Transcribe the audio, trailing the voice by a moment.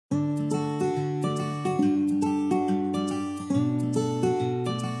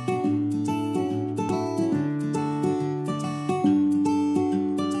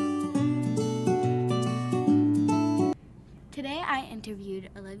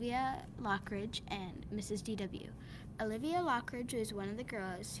Olivia Lockridge and Mrs. DW. Olivia Lockridge was one of the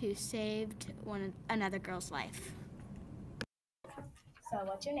girls who saved another girl's life. So,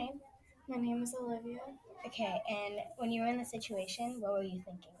 what's your name? My name is Olivia. Okay, and when you were in the situation, what were you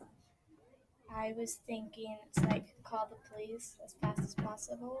thinking of? I was thinking it's like call the police as fast as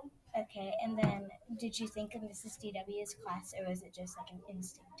possible. Okay, and then did you think of Mrs. DW's class, or was it just like an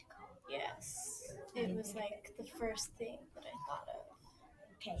instinct to call? Yes, it was like the first thing that I thought of.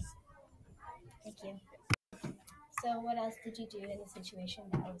 Okay, thank you. So what else did you do in the situation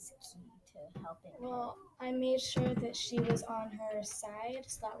that was key to helping her? Well, I made sure that she was on her side,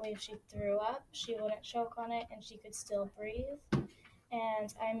 so that way if she threw up, she wouldn't choke on it and she could still breathe.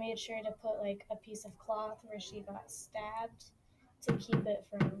 And I made sure to put like a piece of cloth where she got stabbed to keep it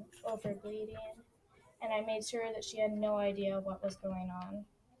from over bleeding. And I made sure that she had no idea what was going on,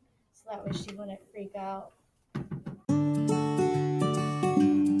 so that way she wouldn't freak out.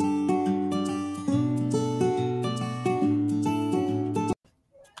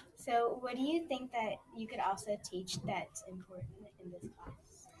 So what do you think that you could also teach that's important in this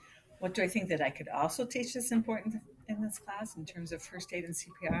class? What do I think that I could also teach that's important in this class in terms of first aid and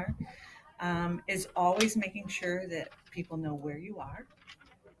CPR? Is always making sure that people know where you are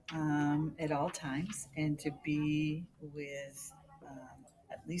at all times, and to be with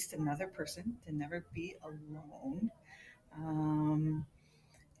at least another person, to never be alone,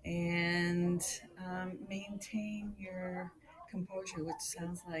 and maintain your composure, which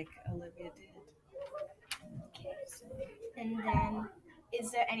sounds like Olivia did. Okay, and then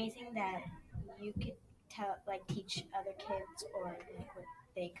is there anything that you could teach other kids, or like what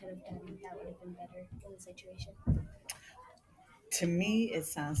they could have done that would have been better in the situation? To me, it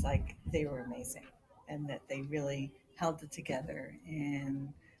sounds like they were amazing, and that they really held it together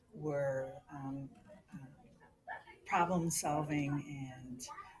and were problem solving and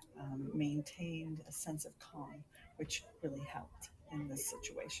maintained a sense of calm, which really helped in this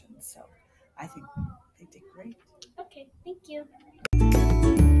situation. So I think they did great. Okay, thank you.